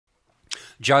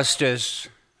Justice,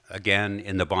 again,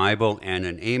 in the Bible and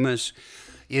in Amos,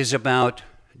 is about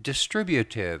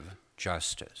distributive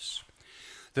justice,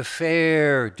 the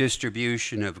fair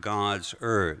distribution of God's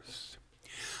earth,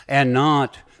 and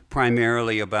not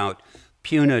primarily about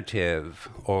punitive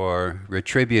or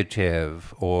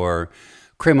retributive or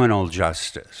criminal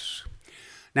justice.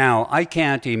 Now, I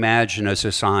can't imagine a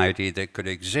society that could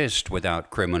exist without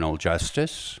criminal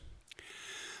justice.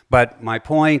 But my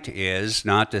point is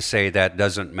not to say that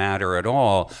doesn't matter at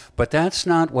all, but that's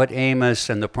not what Amos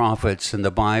and the prophets and the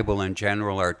Bible in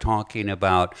general are talking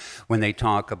about when they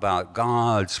talk about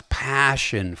God's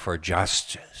passion for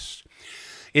justice.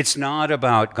 It's not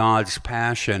about God's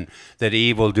passion that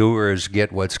evildoers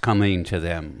get what's coming to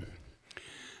them.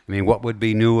 I mean, what would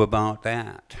be new about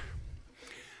that?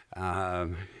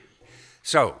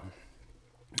 So,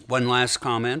 one last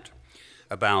comment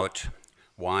about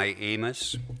why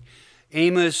Amos?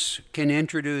 Amos can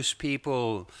introduce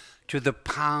people to the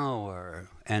power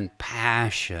and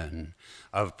passion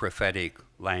of prophetic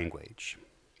language.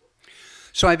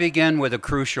 So I begin with a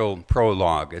crucial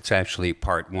prologue. It's actually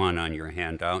part 1 on your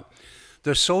handout.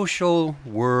 The social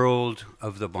world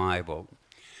of the Bible.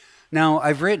 Now,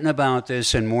 I've written about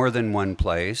this in more than one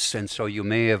place, and so you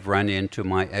may have run into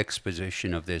my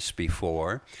exposition of this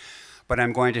before. But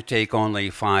I'm going to take only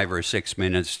 5 or 6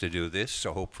 minutes to do this,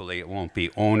 so hopefully it won't be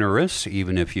onerous,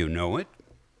 even if you know it.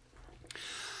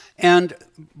 And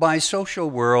by social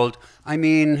world, I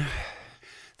mean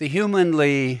the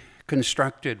humanly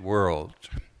constructed world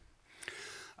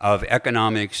of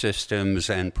economic systems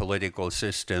and political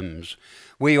systems.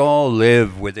 We all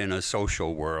live within a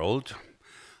social world.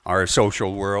 Our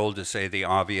social world, to say the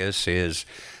obvious, is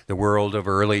the world of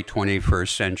early 21st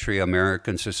century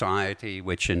American society,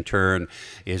 which in turn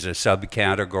is a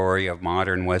subcategory of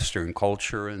modern Western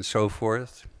culture and so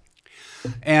forth.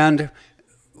 And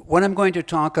what I'm going to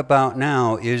talk about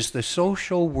now is the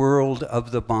social world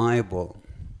of the Bible.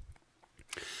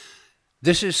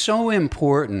 This is so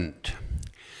important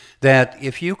that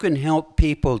if you can help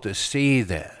people to see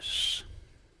this,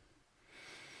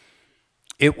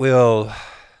 it will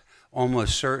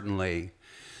almost certainly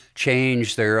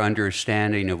change their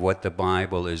understanding of what the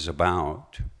Bible is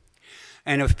about.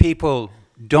 And if people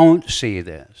don't see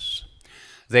this,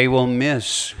 they will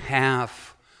miss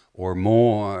half or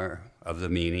more of the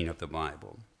meaning of the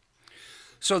Bible.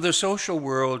 So the social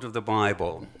world of the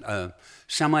Bible, a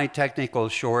semi-technical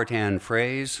shorthand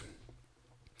phrase,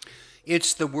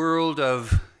 it's the world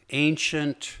of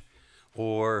ancient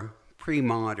or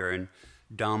pre-modern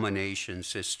domination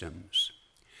systems.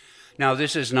 Now,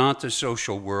 this is not the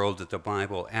social world that the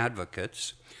Bible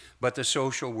advocates, but the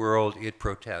social world it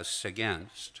protests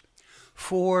against.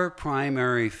 4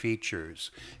 primary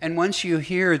features. And once you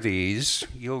hear these,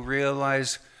 you'll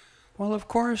realize, well, of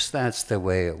course that's the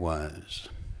way it was.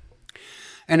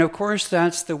 And of course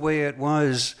that's the way it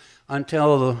was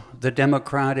until the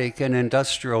democratic and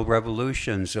industrial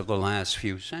revolutions of the last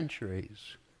few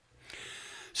centuries.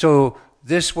 So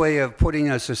this way of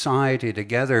putting a society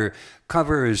together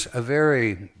covers a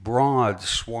very broad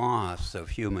swath of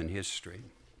human history.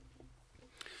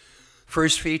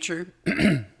 First feature,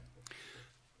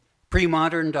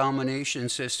 pre-modern domination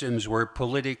systems were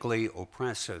politically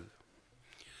oppressive.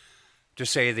 To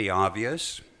say the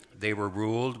obvious, they were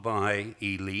ruled by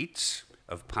elites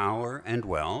of power and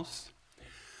wealth,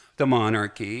 the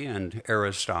monarchy and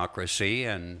aristocracy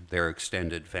and their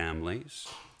extended families.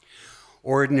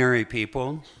 Ordinary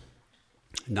people,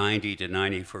 90 to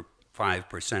 95%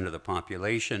 of the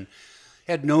population,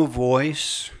 had no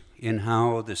voice in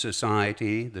how the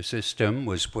society, the system,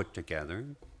 was put together.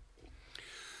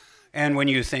 And when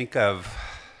you think of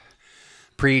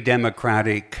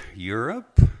pre-democratic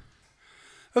Europe,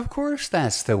 of course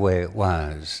that's the way it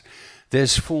was.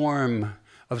 This form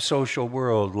of social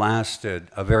world lasted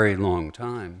a very long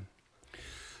time.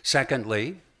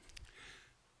 Secondly,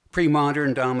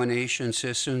 pre-modern domination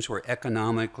systems were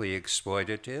economically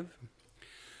exploitative.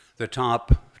 The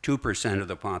top 2% of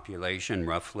the population,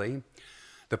 roughly,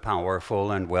 the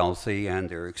powerful and wealthy and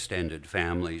their extended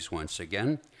families, once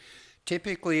again,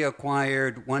 typically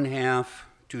acquired 1/2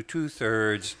 to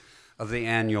 2/3 of the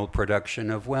annual production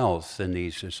of wealth in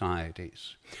these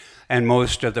societies. And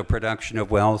most of the production of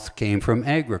wealth came from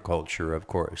agriculture, of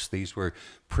course. These were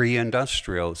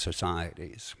pre-industrial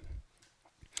societies.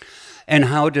 And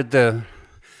how did the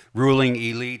ruling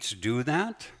elites do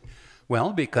that?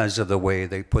 Well, because of the way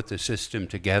they put the system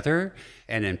together,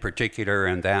 and in particular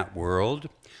in that world,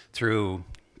 through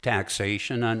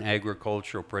taxation on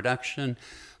agricultural production,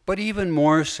 but even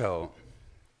more so,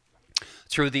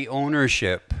 through the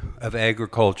ownership of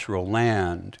agricultural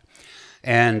land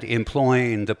and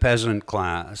employing the peasant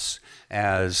class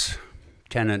as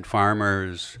tenant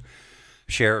farmers,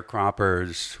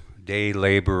 sharecroppers, day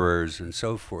laborers, and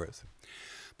so forth.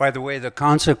 By the way, the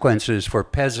consequences for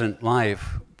peasant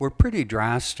life were pretty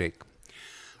drastic.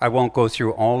 I won't go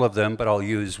through all of them, but I'll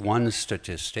use one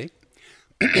statistic.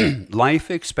 Life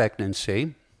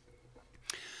expectancy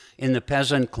in the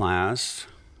peasant class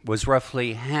was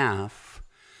roughly half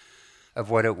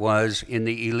of what it was in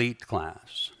the elite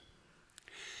class.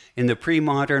 In the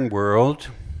pre-modern world,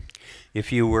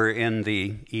 if you were in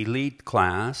the elite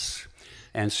class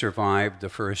and survived the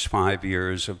first 5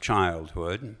 years of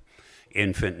childhood,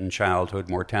 infant and childhood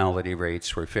mortality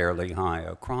rates were fairly high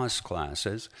across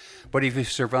classes. But if you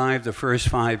survived the first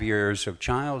 5 years of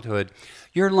childhood,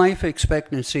 your life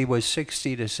expectancy was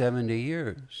 60 to 70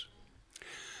 years.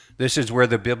 This is where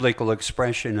the biblical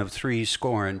expression of 70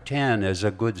 as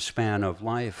a good span of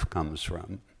life comes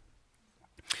from.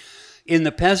 In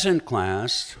the peasant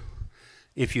class,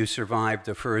 if you survived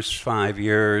the first 5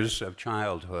 years of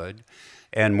childhood,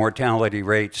 and mortality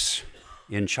rates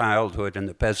in childhood in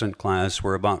the peasant class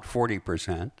were about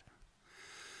 40%.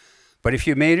 But if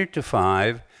you made it to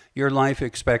 5, your life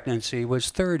expectancy was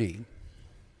 30.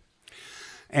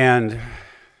 And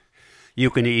you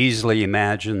can easily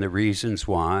imagine the reasons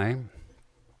why.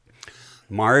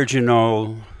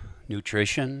 Marginal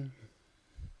nutrition,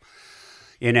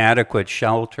 inadequate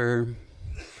shelter,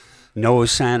 no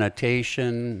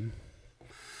sanitation,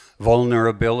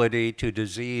 vulnerability to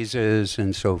diseases,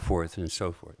 and so forth and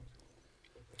so forth.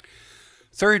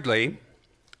 Thirdly,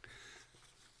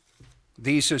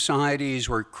 these societies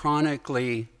were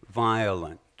chronically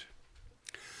violent.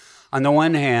 On the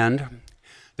one hand,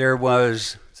 there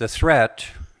was the threat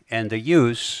and the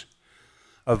use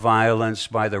of violence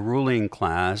by the ruling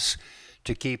class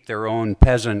to keep their own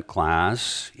peasant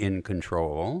class in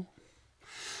control.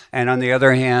 And on the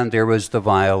other hand, there was the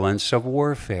violence of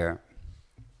warfare.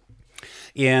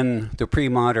 In the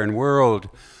pre-modern world,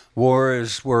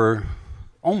 wars were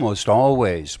almost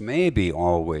always, maybe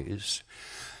always,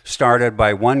 started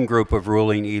by one group of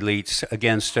ruling elites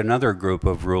against another group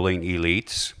of ruling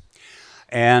elites.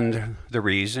 And the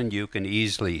reason you can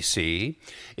easily see,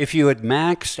 if you had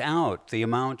maxed out the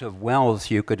amount of wealth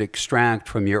you could extract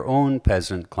from your own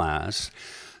peasant class,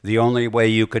 the only way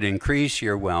you could increase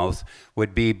your wealth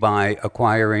would be by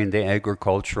acquiring the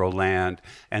agricultural land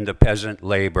and the peasant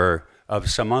labor of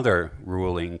some other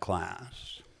ruling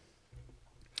class.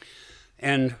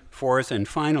 And fourth and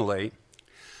finally,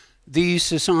 these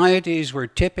societies were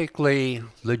typically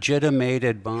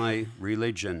legitimated by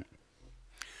religion.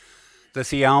 The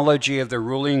theology of the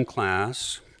ruling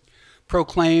class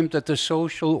proclaimed that the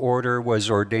social order was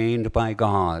ordained by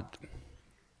God.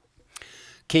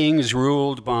 Kings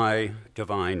ruled by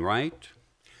divine right.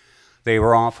 They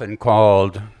were often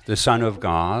called the Son of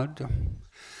God.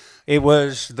 It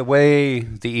was the way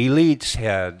the elites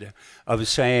had of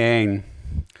saying,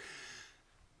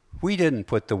 we didn't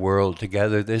put the world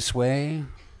together this way,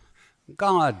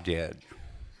 God did.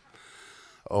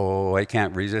 Oh, I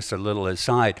can't resist a little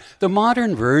aside. The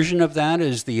modern version of that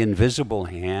is the invisible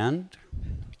hand.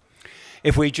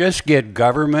 If we just get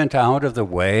government out of the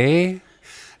way,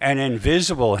 an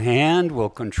invisible hand will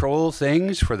control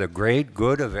things for the great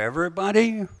good of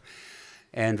everybody.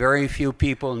 And very few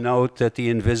people note that the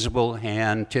invisible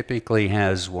hand typically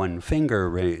has one finger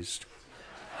raised.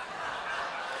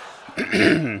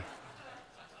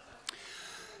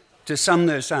 To sum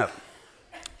this up,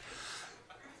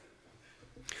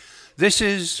 this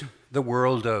is the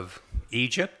world of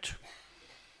Egypt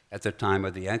at the time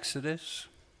of the Exodus.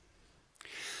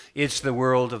 It's the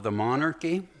world of the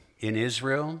monarchy in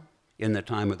Israel in the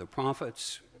time of the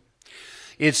prophets.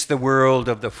 It's the world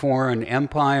of the foreign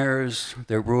empires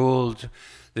that ruled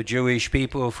the Jewish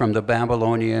people from the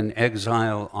Babylonian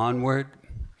exile onward.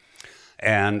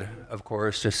 And, of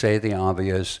course, to say the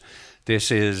obvious,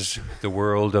 this is the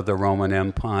world of the Roman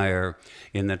Empire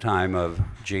in the time of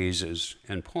Jesus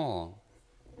and Paul.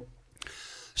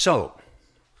 So,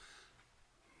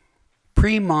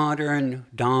 pre-modern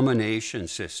domination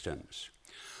systems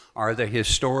are the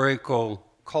historical,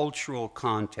 cultural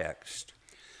context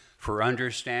for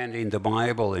understanding the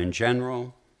Bible in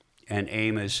general and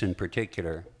Amos in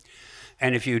particular.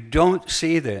 And if you don't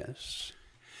see this,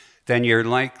 then you're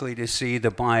likely to see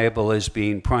the Bible as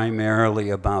being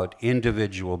primarily about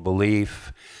individual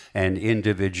belief and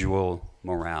individual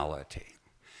morality.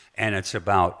 And it's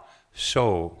about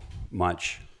so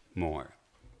much more.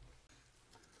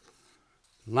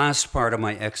 Last part of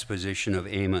my exposition of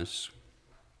Amos.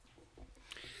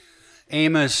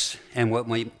 Amos and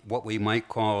what we might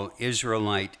call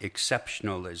Israelite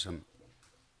exceptionalism.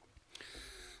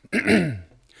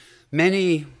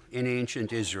 Many in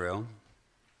ancient Israel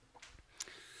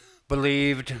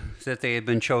believed that they had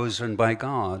been chosen by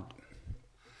God.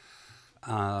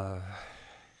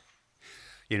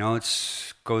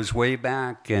 It goes way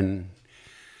back in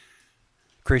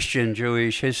Christian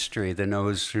Jewish history, the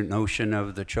notion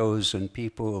of the chosen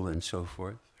people and so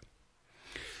forth,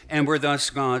 and were thus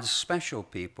God's special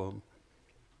people.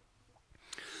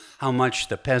 How much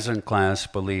the peasant class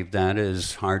believed that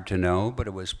is hard to know, but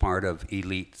it was part of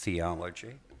elite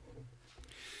theology.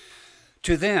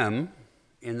 To them,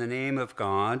 in the name of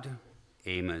God,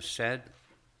 Amos said,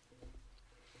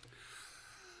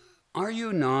 "Are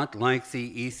you not like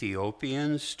the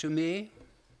Ethiopians to me,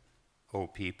 O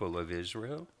people of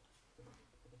Israel?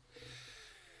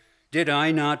 Did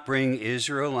I not bring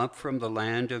Israel up from the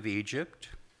land of Egypt,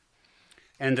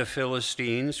 and the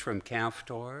Philistines from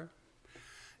Caphtor,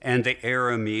 and the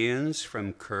Arameans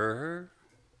from Kir?"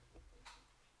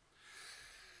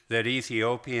 That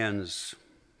Ethiopians,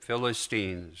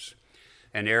 Philistines,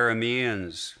 and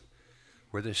Arameans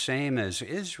were the same as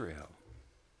Israel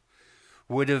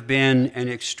would have been an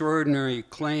extraordinary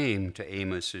claim to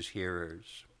Amos's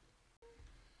hearers.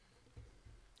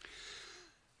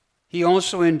 He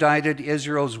also indicted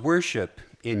Israel's worship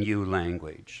in Yhwh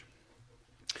language.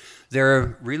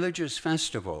 Their religious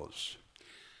festivals,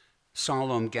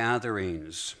 solemn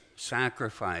gatherings,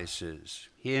 sacrifices,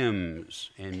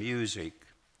 hymns, and music.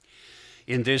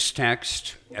 In this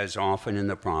text, as often in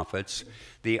the prophets,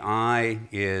 the I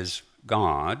is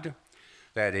God,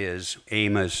 that is,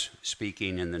 Amos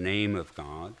speaking in the name of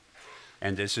God,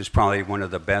 and this is probably one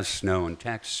of the best known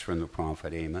texts from the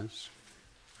prophet Amos.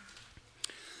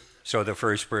 So the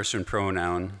first person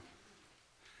pronoun,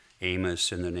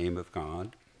 Amos in the name of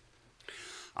God.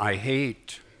 I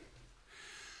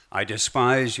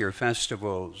despise your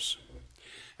festivals,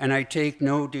 and I take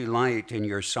no delight in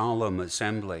your solemn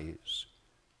assemblies.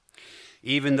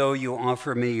 Even though you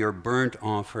offer me your burnt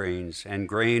offerings and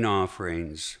grain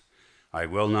offerings, I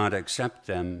will not accept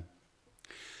them.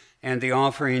 And the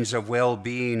offerings of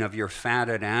well-being of your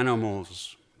fatted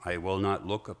animals, I will not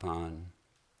look upon.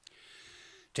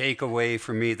 Take away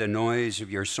from me the noise of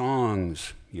your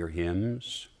songs, your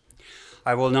hymns.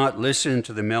 I will not listen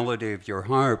to the melody of your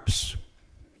harps,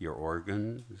 your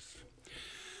organs.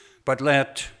 But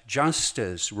let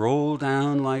justice roll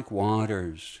down like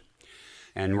waters,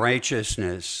 and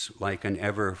righteousness like an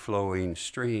ever-flowing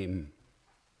stream.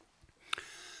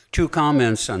 2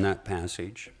 comments on that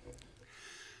passage.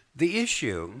 The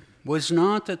issue was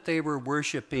not that they were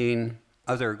worshiping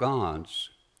other gods,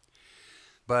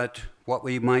 but what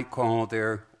we might call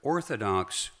their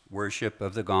orthodox worship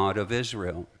of the God of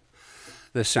Israel.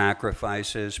 The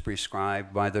sacrifices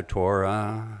prescribed by the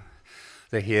Torah,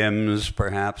 the hymns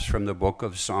perhaps from the book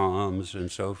of Psalms and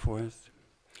so forth.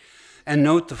 And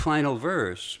note the final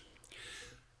verse.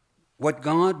 What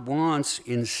God wants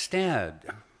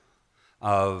instead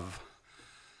of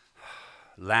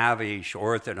lavish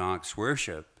orthodox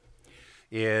worship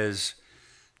is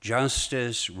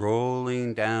justice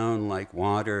rolling down like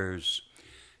waters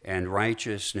and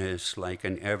righteousness like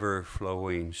an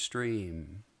ever-flowing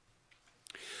stream.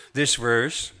 This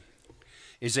verse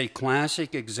is a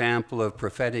classic example of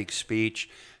prophetic speech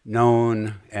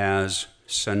known as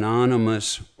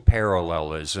synonymous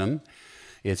parallelism.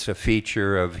 It's a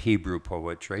feature of Hebrew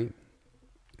poetry,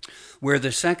 where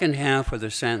the second half of the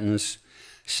sentence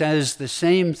says the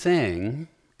same thing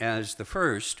as the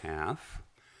first half,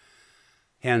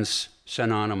 hence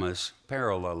synonymous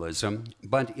parallelism,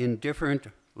 but in different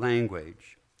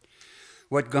language.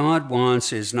 What God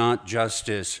wants is not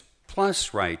justice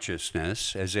plus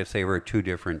righteousness, as if they were two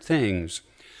different things.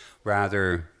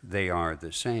 Rather, they are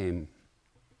the same.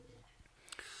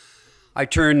 I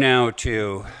turn now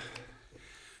to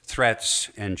threats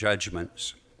and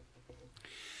judgments.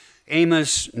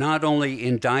 Amos not only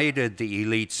indicted the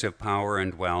elites of power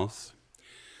and wealth,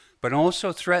 but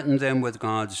also threatened them with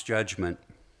God's judgment.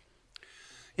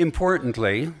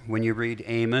 Importantly, when you read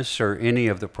Amos or any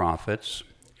of the prophets,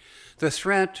 the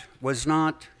threat was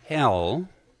not hell,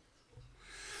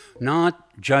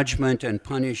 not judgment and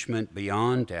punishment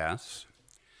beyond death.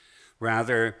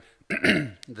 Rather,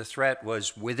 the threat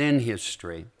was within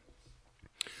history: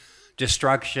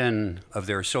 destruction of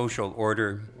their social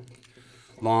order,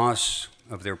 loss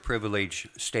of their privileged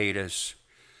status,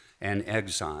 and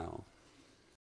exile.